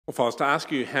If I was to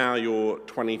ask you how your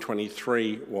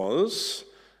 2023 was,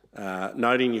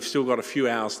 noting you've still got a few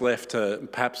hours left to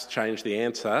perhaps change the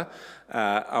answer,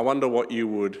 I wonder what you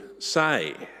would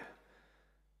say.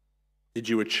 Did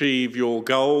you achieve your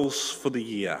goals for the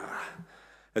year?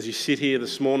 As you sit here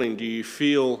this morning, do you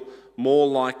feel more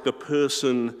like the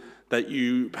person that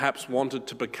you perhaps wanted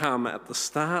to become at the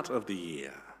start of the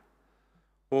year?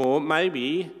 Or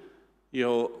maybe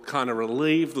you're kind of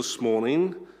relieved this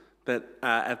morning that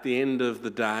at the end of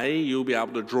the day you'll be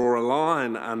able to draw a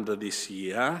line under this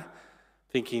year,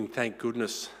 thinking, thank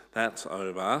goodness that's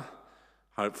over.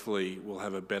 Hopefully we'll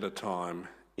have a better time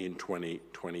in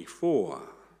 2024.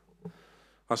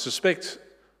 I suspect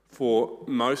for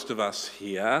most of us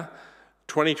here,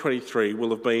 2023 will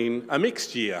have been a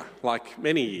mixed year, like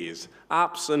many years.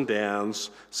 Ups and downs,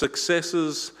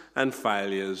 successes and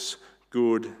failures,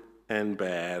 good and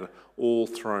bad, all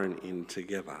thrown in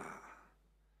together.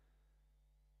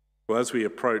 Well, as we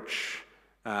approach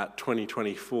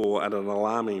 2024 at an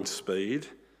alarming speed,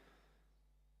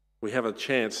 we have a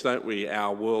chance, don't we?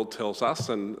 Our world tells us,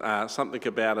 and something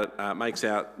about it makes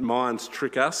our minds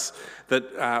trick us,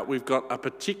 that we've got a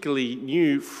particularly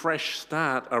new, fresh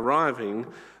start arriving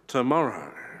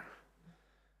tomorrow.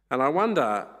 And I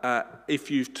wonder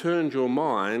if you've turned your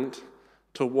mind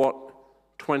to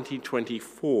what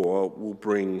 2024 will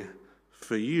bring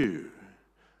for you.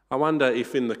 I wonder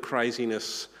if in the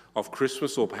craziness of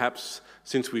Christmas, or perhaps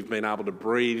since we've been able to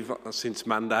breathe since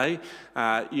Monday,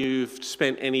 you've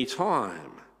spent any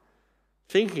time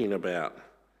thinking about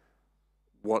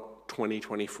what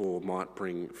 2024 might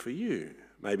bring for you.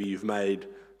 Maybe you've made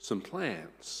some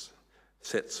plans,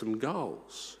 set some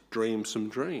goals, dreamed some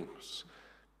dreams,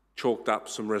 chalked up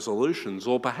some resolutions,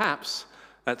 or perhaps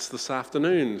that's this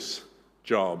afternoon's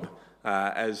job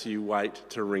as you wait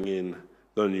to ring in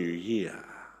the new year.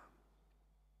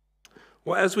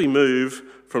 Well, as we move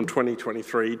from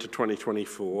 2023 to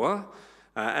 2024,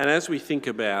 and as we think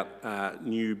about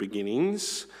new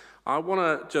beginnings, I want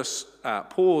to just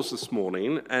pause this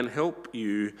morning and help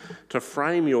you to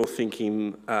frame your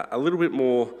thinking a little bit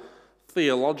more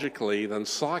theologically than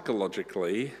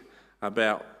psychologically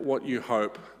about what you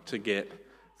hope to get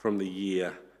from the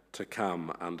year to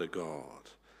come under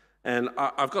God. And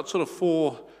I've got sort of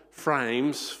 4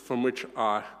 frames from which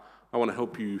I want to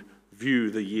help you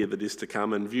view the year that is to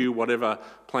come and view whatever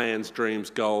plans, dreams,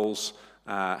 goals,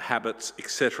 habits,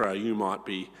 etc. you might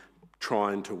be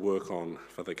trying to work on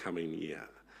for the coming year.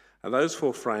 And those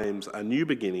 4 frames are new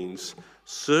beginnings,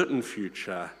 certain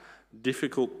future,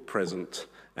 difficult present,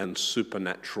 and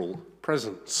supernatural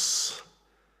presence.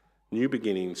 New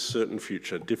beginnings, certain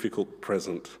future, difficult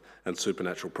present, and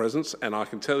supernatural presence. And I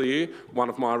can tell you, one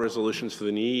of my resolutions for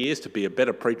the new year is to be a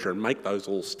better preacher and make those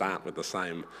all start with the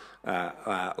same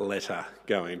letter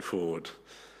going forward.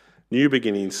 New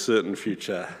beginnings, certain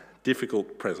future,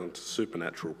 difficult present,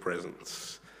 supernatural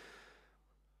presence.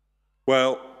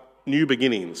 Well, new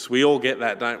beginnings, we all get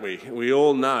that, don't we? We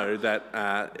all know that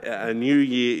a new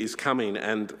year is coming,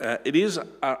 and it is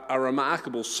a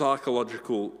remarkable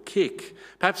psychological kick.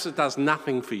 Perhaps it does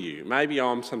nothing for you. Maybe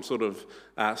I'm some sort of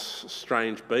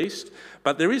strange beast,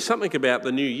 but there is something about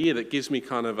the new year that gives me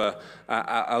kind of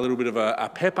a little bit of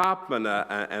a pep up and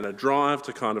a drive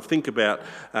to kind of think about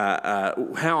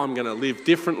how I'm going to live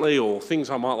differently, or things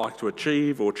I might like to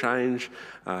achieve or change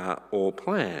or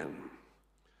plan.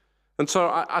 And so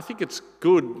I think it's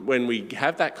good when we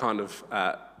have that kind of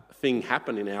thing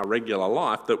happen in our regular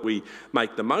life that we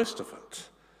make the most of it.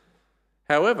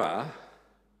 However,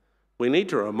 we need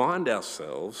to remind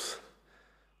ourselves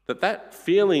that that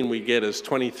feeling we get as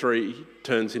 23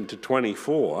 turns into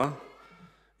 24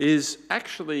 is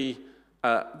actually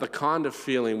the kind of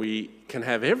feeling we can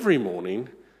have every morning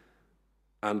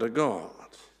under God.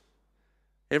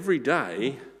 Every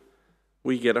day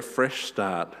we get a fresh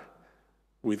start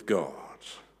with God.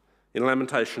 In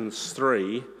Lamentations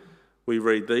 3, we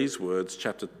read these words,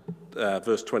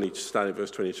 verse 20, starting at verse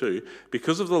 22,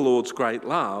 "Because of the Lord's great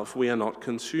love, we are not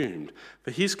consumed, for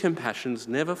his compassions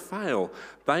never fail.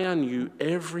 They are new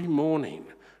every morning.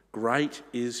 Great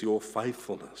is your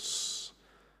faithfulness."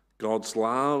 God's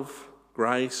love,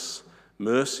 grace,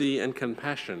 mercy, and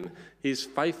compassion, his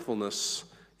faithfulness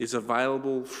is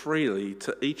available freely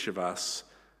to each of us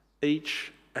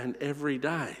each and every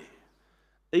day.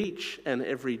 Each and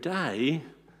every day,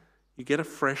 you get a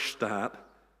fresh start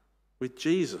with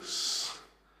Jesus.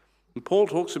 And Paul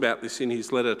talks about this in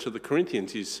his letter to the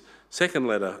Corinthians, his second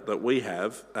letter that we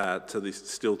have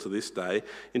still to this day.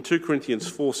 In 2 Corinthians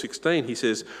 4:16, he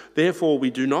says, "Therefore we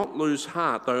do not lose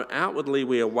heart, though outwardly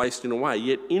we are wasting away,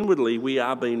 yet inwardly we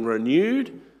are being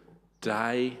renewed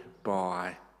day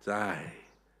by day."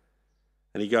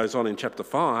 And he goes on in chapter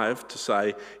 5 to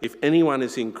say, if anyone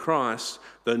is in Christ,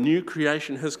 the new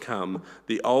creation has come,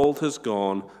 the old has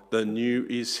gone, the new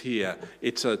is here.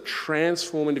 It's a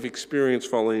transformative experience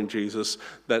following Jesus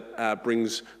that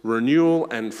brings renewal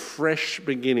and fresh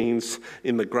beginnings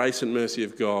in the grace and mercy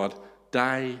of God,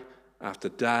 day after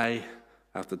day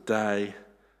after day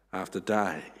after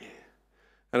day.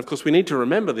 And of course we need to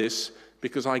remember this,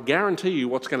 because I guarantee you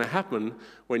what's going to happen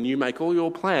when you make all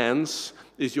your plans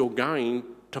is you're going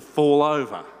to fall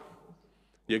over.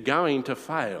 You're going to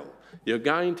fail. You're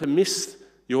going to miss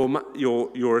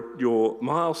your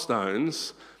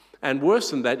milestones. And worse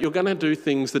than that, you're going to do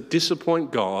things that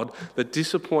disappoint God, that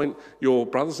disappoint your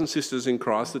brothers and sisters in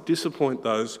Christ, that disappoint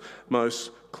those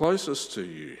most closest to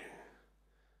you.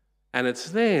 And it's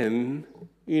then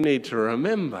you need to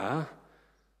remember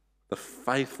the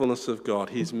faithfulness of God.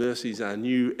 His mercies are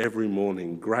new every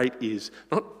morning. Great is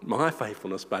not my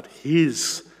faithfulness, but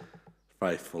his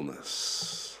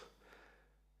faithfulness.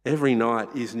 Every night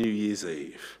is New Year's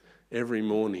Eve. Every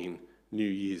morning, New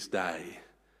Year's Day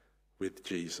with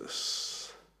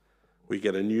Jesus. We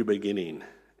get a new beginning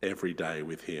every day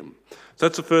with him. So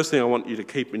that's the first thing I want you to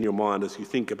keep in your mind as you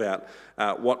think about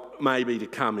what may be to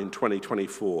come in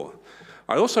 2024.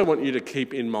 I also want you to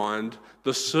keep in mind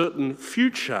the certain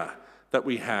future that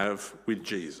we have with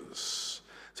Jesus.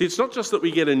 See, it's not just that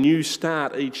we get a new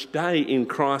start each day in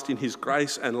Christ, in his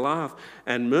grace and love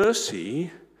and mercy,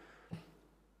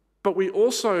 but we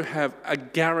also have a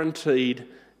guaranteed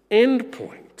end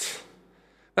point.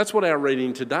 That's what our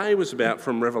reading today was about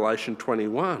from Revelation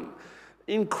 21.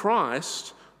 In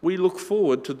Christ, we look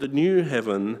forward to the new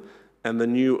heaven and the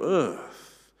new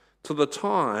earth, to the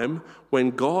time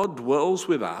when God dwells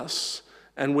with us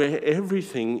and where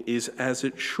everything is as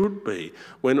it should be,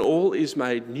 when all is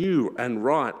made new and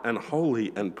right and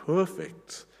holy and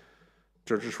perfect.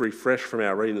 To just refresh from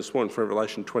our reading this morning from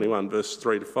Revelation 21, verse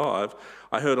 3 to 5,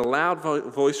 I heard a loud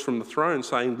voice from the throne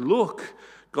saying, "Look,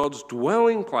 God's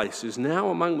dwelling place is now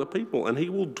among the people, and he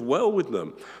will dwell with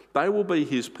them. They will be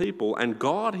his people, and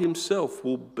God himself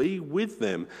will be with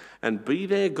them and be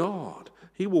their God.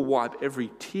 He will wipe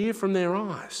every tear from their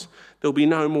eyes. There'll be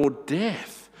no more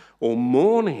death, or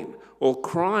mourning, or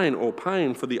crying, or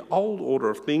pain, for the old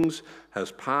order of things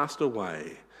has passed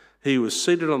away." He who was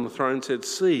seated on the throne said,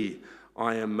 "See,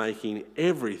 I am making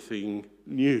everything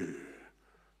new."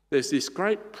 There's this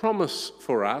great promise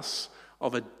for us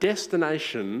of a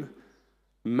destination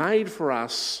made for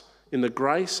us in the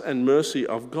grace and mercy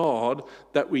of God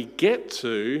that we get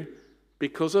to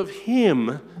because of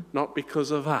him, not because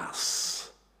of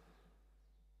us.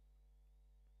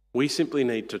 We simply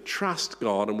need to trust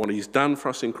God and what he's done for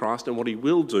us in Christ and what he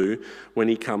will do when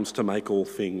he comes to make all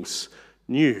things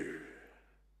new.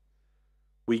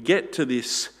 We get to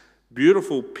this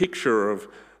beautiful picture of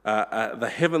the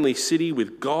heavenly city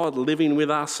with God living with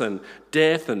us, and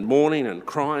death and mourning and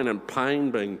crying and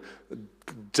pain being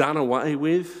done away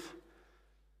with.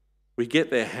 We get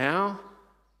there how?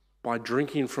 By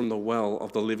drinking from the well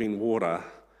of the living water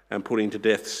and putting to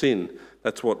death sin.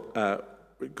 That's what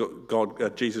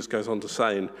Jesus goes on to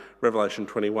say in Revelation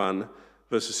 21,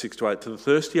 verses 6 to 8. "To the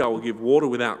thirsty I will give water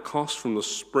without cost from the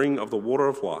spring of the water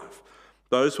of life.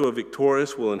 Those who are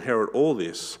victorious will inherit all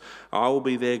this. I will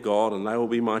be their God, and they will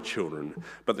be my children.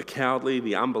 But the cowardly,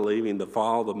 the unbelieving, the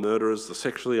vile, the murderers, the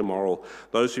sexually immoral,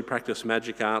 those who practice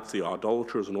magic arts, the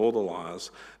idolaters, and all the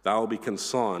liars, they will be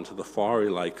consigned to the fiery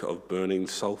lake of burning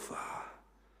sulphur."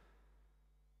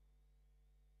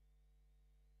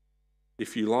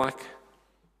 If you like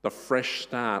the fresh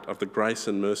start of the grace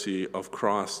and mercy of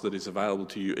Christ that is available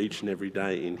to you each and every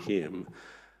day in him,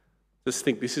 just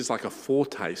think this is like a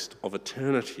foretaste of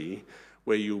eternity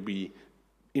where you'll be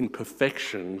in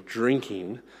perfection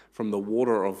drinking from the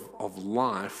water of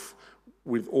life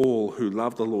with all who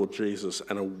love the Lord Jesus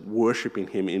and are worshipping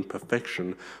him in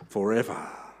perfection forever.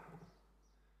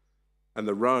 And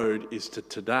the road is to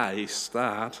today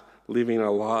start living a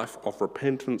life of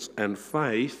repentance and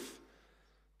faith,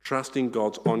 trusting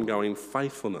God's ongoing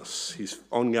faithfulness, his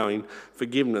ongoing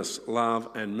forgiveness, love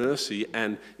and mercy,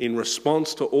 and in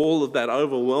response to all of that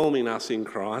overwhelming us in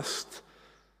Christ,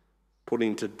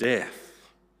 putting to death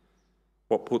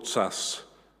what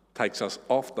takes us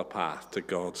off the path to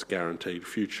God's guaranteed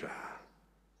future.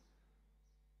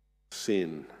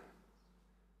 Sin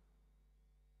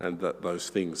and those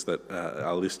things that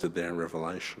are listed there in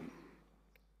Revelation.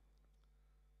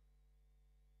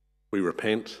 We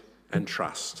repent and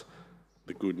trust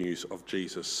the good news of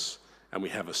Jesus, and we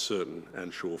have a certain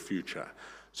and sure future.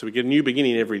 So we get a new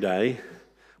beginning every day.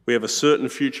 We have a certain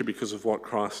future because of what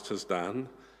Christ has done.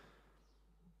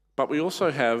 But we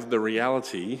also have the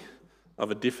reality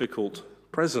of a difficult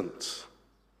present.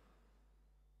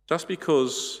 Just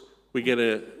because we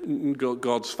get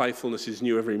God's faithfulness is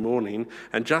new every morning,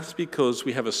 and just because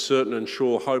we have a certain and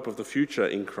sure hope of the future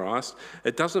in Christ,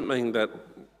 it doesn't mean that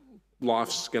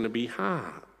life's going to be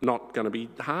not going to be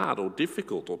hard or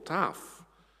difficult or tough.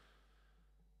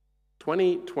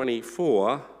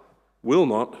 2024 will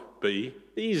not be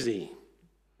easy.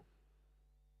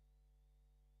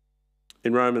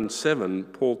 In Romans 7,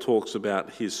 Paul talks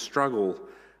about his struggle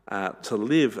to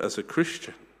live as a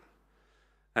Christian.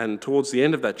 And towards the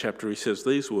end of that chapter, he says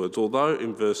these words,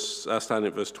 starting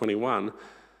at verse 21,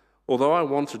 although I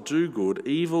want to do good,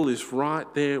 evil is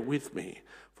right there with me.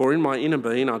 For in my inner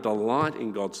being I delight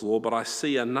in God's law, but I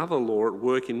see another law at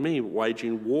work in me,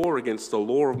 waging war against the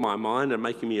law of my mind and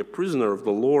making me a prisoner of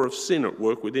the law of sin at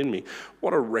work within me.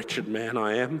 What a wretched man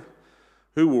I am.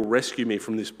 Who will rescue me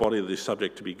from this body that is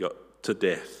subject to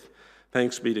death?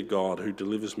 Thanks be to God who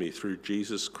delivers me through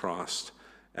Jesus Christ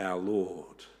our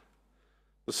Lord.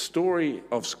 The story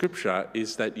of Scripture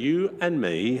is that you and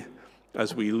me,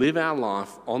 as we live our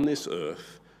life on this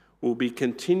earth, will be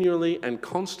continually and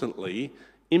constantly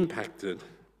impacted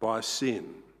by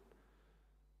sin.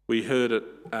 We heard it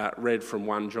read from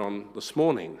 1 John this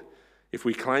morning. If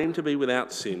we claim to be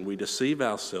without sin, we deceive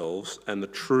ourselves and the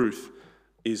truth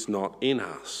is not in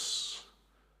us.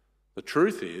 The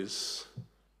truth is,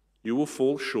 you will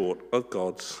fall short of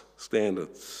God's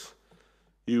standards.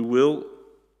 You will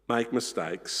make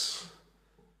mistakes.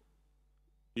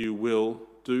 You will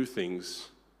do things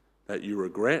that you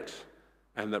regret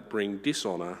and that bring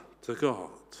dishonour to God.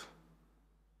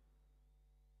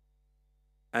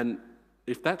 And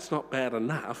if that's not bad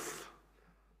enough,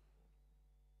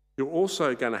 you're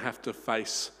also going to have to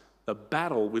face the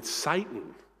battle with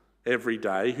Satan every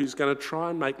day, who's going to try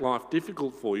and make life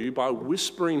difficult for you by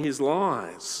whispering his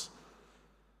lies,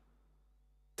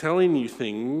 telling you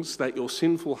things that your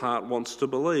sinful heart wants to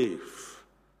believe.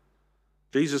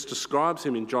 Jesus describes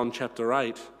him in John chapter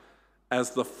 8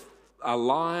 as a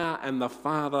liar and the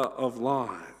father of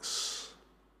lies.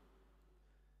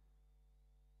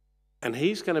 And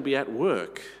he's going to be at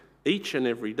work each and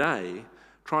every day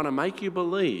trying to make you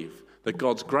believe that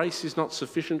God's grace is not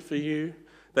sufficient for you,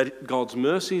 that God's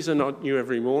mercies are not new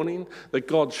every morning, that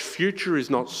God's future is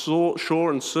not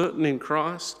sure and certain in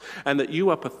Christ, and that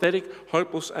you are pathetic,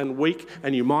 hopeless and weak,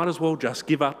 and you might as well just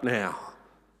give up now.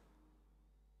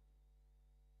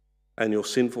 And your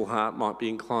sinful heart might be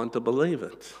inclined to believe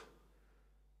it.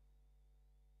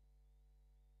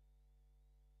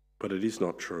 But it is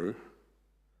not true.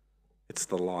 It's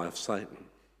the lie of Satan.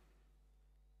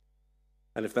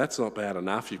 And if that's not bad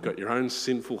enough, you've got your own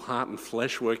sinful heart and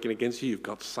flesh working against you, you've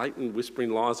got Satan whispering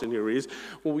lies in your ears,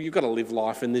 well, you've got to live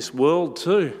life in this world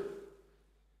too.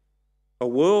 A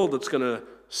world that's going to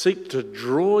seek to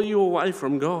draw you away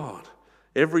from God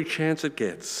every chance it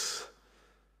gets.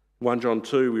 1 John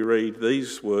 2, we read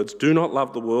these words, do not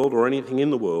love the world or anything in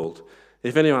the world.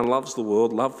 If anyone loves the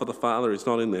world, love for the Father is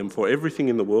not in them. For everything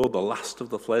in the world, the lust of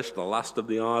the flesh, the lust of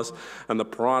the eyes, and the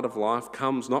pride of life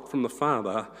comes not from the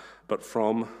Father, but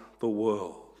from the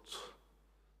world.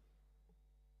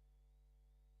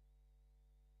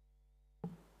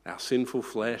 Our sinful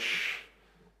flesh,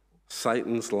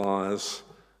 Satan's lies,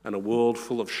 and a world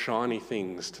full of shiny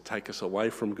things to take us away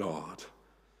from God.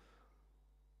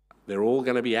 They're all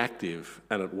going to be active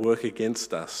and at work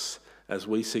against us as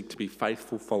we seek to be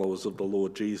faithful followers of the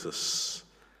Lord Jesus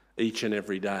each and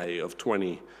every day of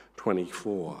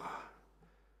 2024.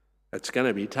 It's going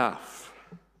to be tough.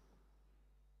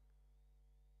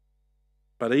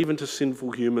 But even to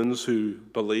sinful humans who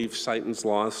believe Satan's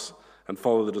lies and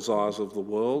follow the desires of the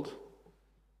world,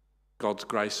 God's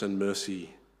grace and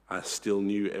mercy are still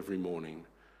new every morning.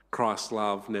 Christ's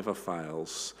love never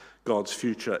fails. God's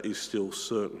future is still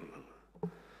certain.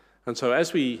 And so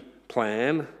as we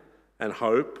plan and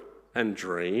hope and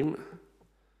dream,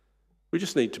 we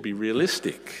just need to be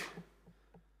realistic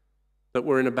that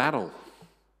we're in a battle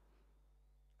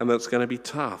and that it's going to be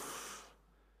tough,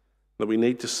 that we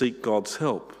need to seek God's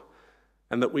help,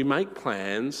 and that we make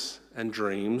plans and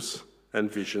dreams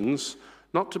and visions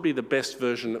not to be the best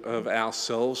version of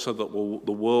ourselves so that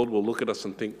the world will look at us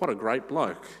and think, what a great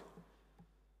bloke,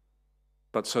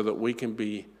 but so that we can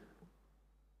be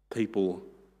people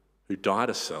who die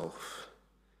to self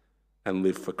and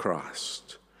live for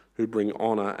Christ, who bring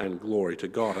honour and glory to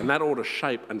God. And that ought to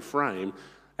shape and frame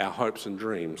our hopes and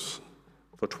dreams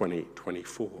for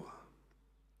 2024.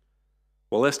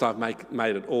 Well, lest I've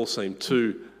made it all seem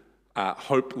too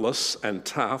hopeless and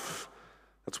tough,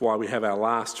 that's why we have our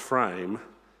last frame,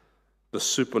 the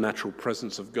supernatural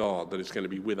presence of God that is going to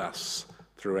be with us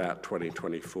throughout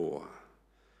 2024.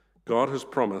 God has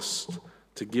promised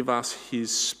to give us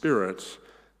his Spirit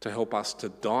to help us to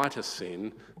die to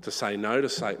sin, to say no to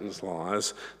Satan's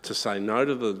lies, to say no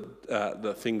to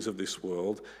the things of this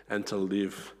world, and to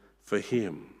live for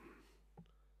him.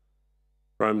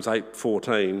 Romans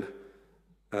 8:14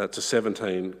 to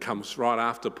 17 comes right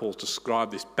after Paul's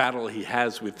described this battle he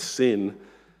has with sin.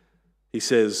 He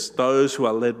says, those who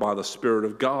are led by the Spirit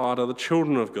of God are the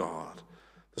children of God.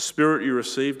 The Spirit you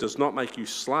received does not make you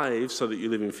slaves so that you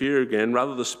live in fear again.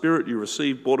 Rather, the Spirit you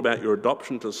received brought about your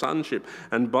adoption to sonship,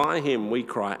 and by him we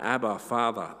cry, Abba,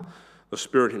 Father. The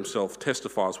Spirit himself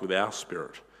testifies with our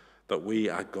spirit that we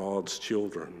are God's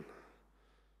children.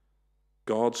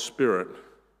 God's Spirit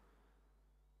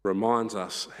reminds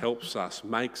us, helps us,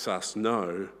 makes us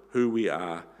know who we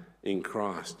are in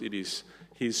Christ. It is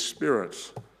his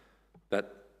Spirit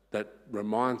that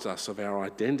reminds us of our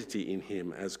identity in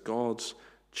him as God's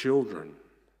children.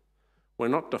 We're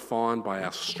not defined by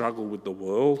our struggle with the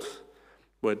world.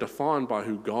 We're defined by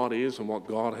who God is and what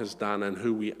God has done and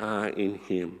who we are in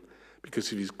him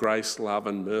because of his grace, love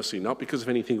and mercy, not because of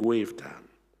anything we've done.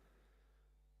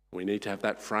 We need to have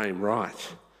that frame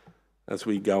right as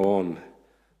we go on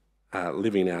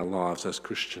living our lives as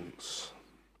Christians.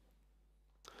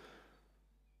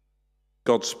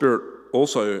 God's Spirit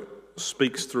also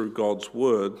speaks through God's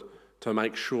word to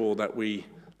make sure that we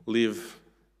live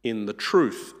in the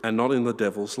truth and not in the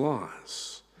devil's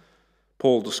lies.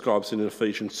 Paul describes it in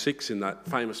Ephesians 6 in that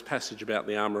famous passage about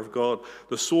the armour of God,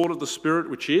 the sword of the Spirit,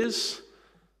 which is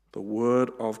the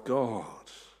word of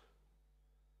God.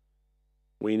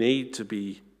 We need to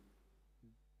be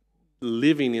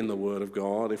living in the word of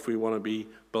God if we want to be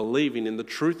believing in the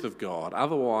truth of God.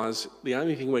 Otherwise, the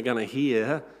only thing we're going to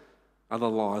hear are the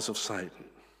lies of Satan.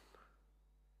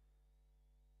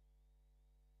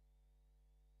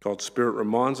 God's Spirit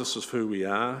reminds us of who we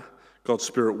are. God's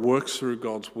Spirit works through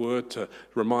God's word to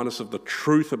remind us of the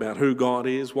truth about who God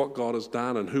is, what God has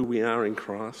done, and who we are in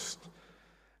Christ.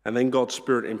 And then God's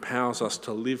Spirit empowers us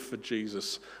to live for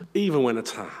Jesus, even when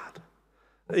it's hard,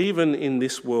 even in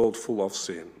this world full of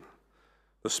sin.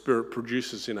 The Spirit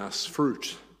produces in us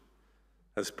fruit,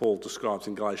 as Paul describes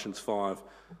in Galatians 5.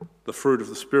 The fruit of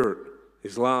the Spirit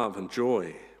is love and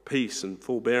joy, peace and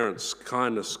forbearance,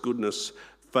 kindness, goodness,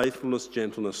 faithfulness,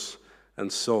 gentleness, and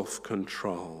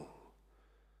self-control.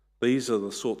 These are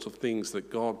the sorts of things that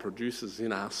God produces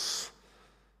in us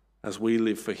as we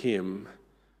live for him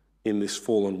in this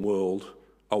fallen world,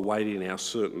 awaiting our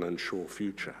certain and sure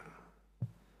future.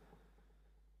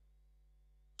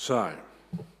 So,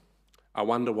 I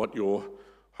wonder what your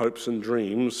hopes and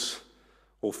dreams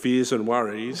or fears and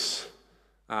worries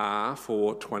are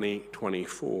for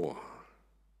 2024.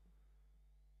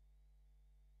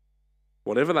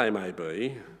 Whatever they may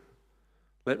be,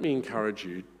 let me encourage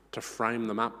you to frame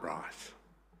them up right,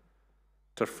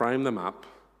 to frame them up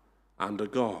under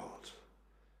God,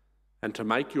 and to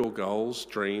make your goals,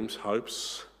 dreams,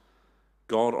 hopes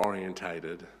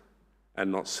God-orientated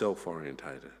and not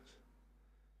self-orientated.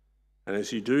 And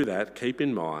as you do that, keep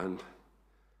in mind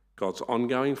God's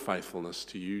ongoing faithfulness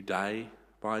to you day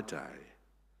by day,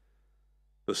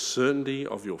 the certainty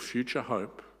of your future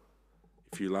hope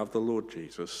if you love the Lord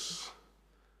Jesus,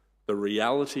 the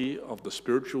reality of the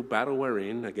spiritual battle we're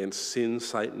in against sin,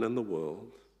 Satan and the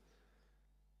world,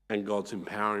 and God's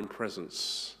empowering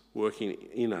presence working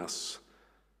in us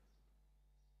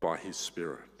by his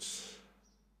Spirit.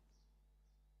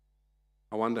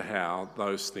 I wonder how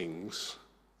those things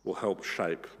will help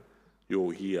shape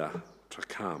your year to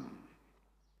come.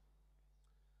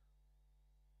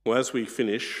 Well, as we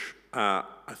finish, I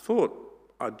thought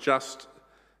I'd just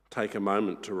take a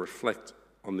moment to reflect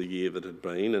on the year that had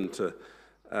been and to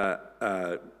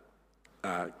kind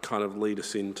of lead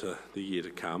us into the year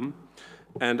to come.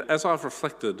 And as I've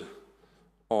reflected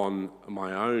on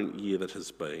my own year that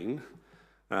has been,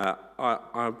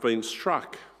 I've been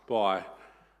struck by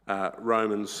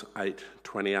Romans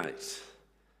 8:28,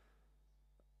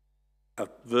 a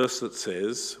verse that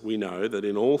says, we know that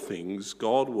in all things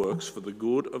God works for the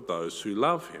good of those who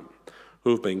love him,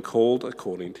 who have been called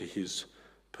according to his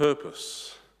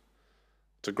purpose.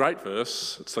 It's a great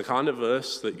verse. It's the kind of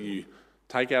verse that you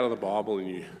take out of the Bible and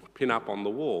you pin up on the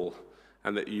wall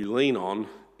and that you lean on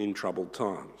in troubled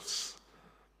times.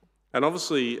 And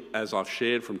obviously, as I've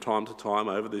shared from time to time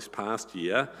over this past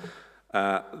year,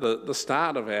 the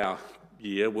start of our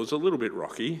year was a little bit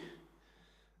rocky,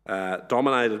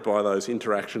 dominated by those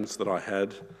interactions that I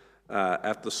had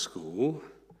at the school.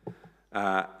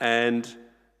 And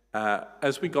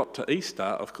as we got to Easter,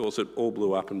 of course, it all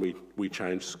blew up and we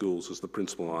changed schools as the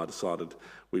principal and I decided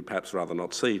we'd perhaps rather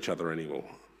not see each other anymore.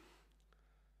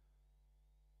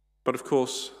 But of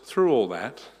course, through all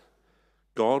that,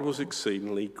 God was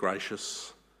exceedingly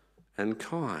gracious and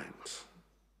kind,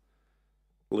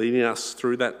 leading us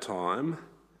through that time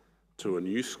to a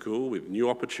new school with new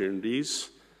opportunities,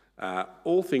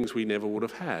 all things we never would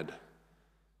have had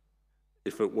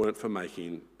if it weren't for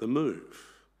making the move.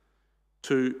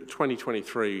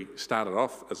 2023 started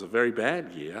off as a very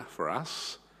bad year for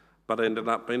us, but ended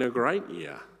up being a great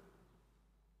year.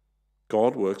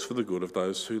 God works for the good of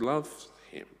those who love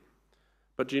him.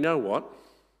 But do you know what?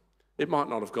 It might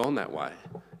not have gone that way.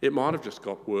 It might have just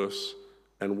got worse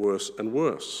and worse and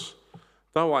worse.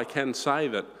 Though I can say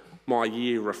that my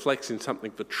year reflects in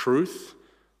something the truth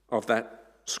of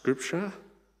that scripture,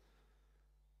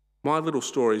 my little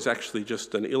story is actually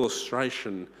just an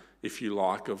illustration, if you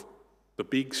like, of the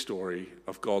big story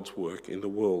of God's work in the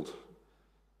world.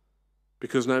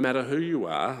 Because no matter who you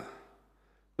are,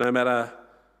 no matter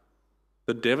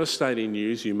the devastating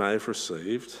news you may have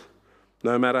received,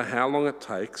 no matter how long it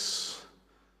takes,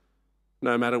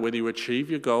 no matter whether you achieve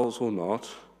your goals or not,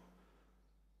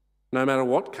 no matter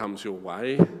what comes your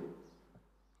way,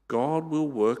 God will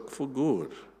work for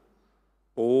good,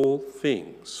 all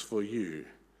things for you,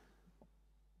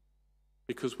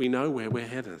 because we know where we're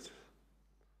headed.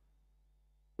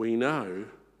 We know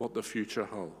what the future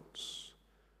holds.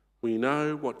 We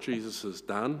know what Jesus has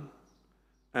done,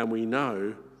 and we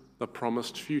know the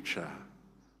promised future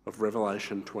of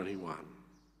Revelation 21.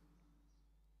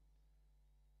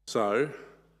 So,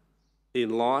 in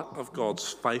light of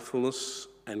God's faithfulness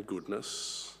and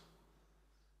goodness,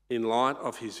 in light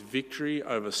of his victory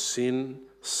over sin,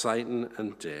 Satan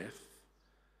and death,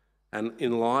 and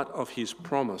in light of his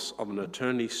promise of an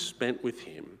eternity spent with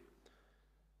him,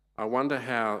 I wonder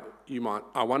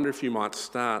if you might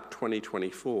start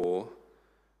 2024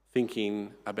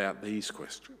 thinking about these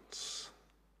questions.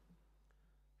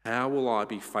 How will I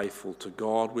be faithful to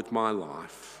God with my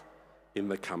life in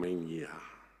the coming year?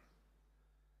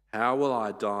 How will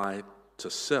I die to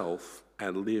self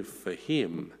and live for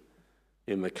him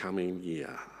in the coming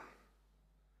year?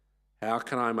 How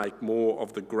can I make more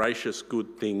of the gracious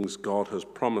good things God has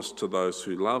promised to those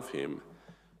who love him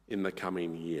in the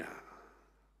coming year?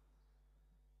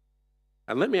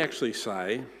 And let me actually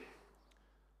say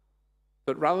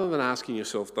that rather than asking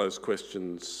yourself those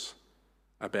questions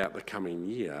about the coming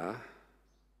year,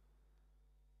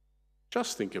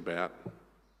 just think about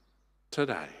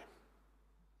today.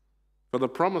 For the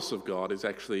promise of God is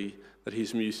actually that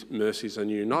his mercies are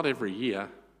new, not every year,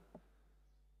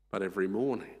 but every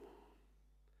morning.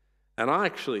 And I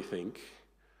actually think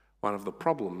one of the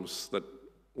problems that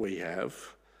we have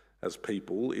as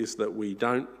people is that we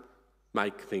don't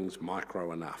make things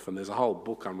micro enough. And there's a whole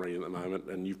book I'm reading at the moment,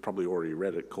 and you've probably already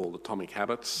read it, called Atomic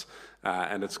Habits,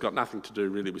 and it's got nothing to do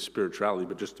really with spirituality,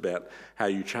 but just about how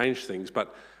you change things.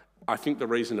 But I think the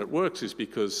reason it works is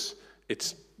because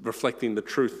it's reflecting the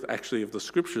truth actually of the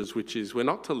scriptures, which is we're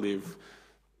not to live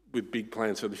with big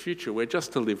plans for the future, we're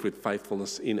just to live with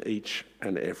faithfulness in each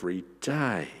and every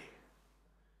day.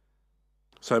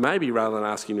 So maybe rather than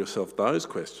asking yourself those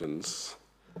questions,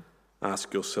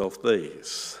 ask yourself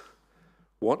these.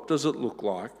 What does it look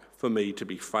like for me to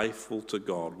be faithful to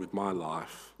God with my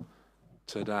life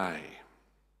today?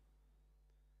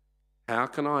 How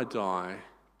can I die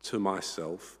to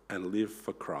myself and live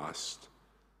for Christ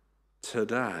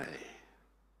today?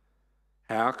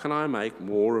 How can I make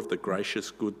more of the gracious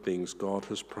good things God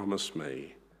has promised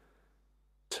me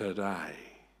today?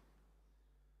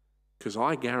 Because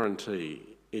I guarantee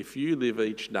if you live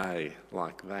each day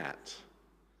like that,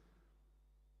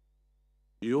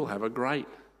 you'll have a great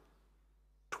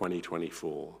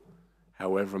 2024,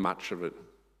 however much of it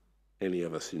any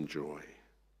of us enjoy.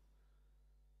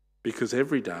 Because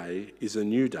every day is a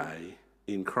new day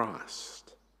in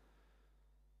Christ.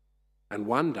 And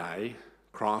one day,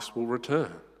 Christ will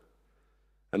return.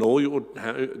 And all your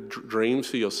dreams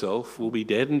for yourself will be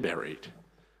dead and buried.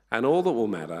 And all that will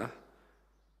matter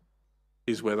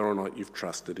is whether or not you've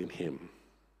trusted in him.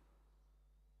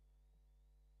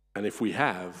 And if we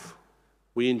have,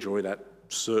 we enjoy that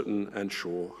certain and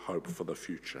sure hope for the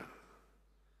future.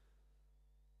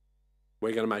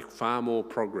 We're going to make far more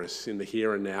progress in the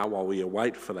here and now while we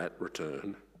await for that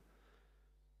return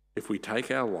if we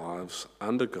take our lives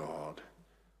under God,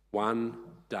 one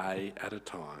day at a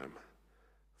time,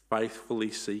 faithfully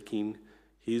seeking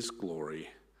his glory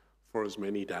for as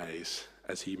many days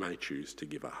as he may choose to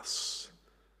give us,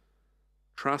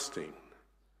 trusting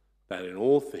that in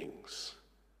all things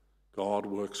God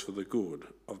works for the good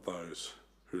of those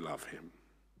who love him.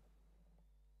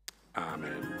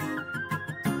 Amen.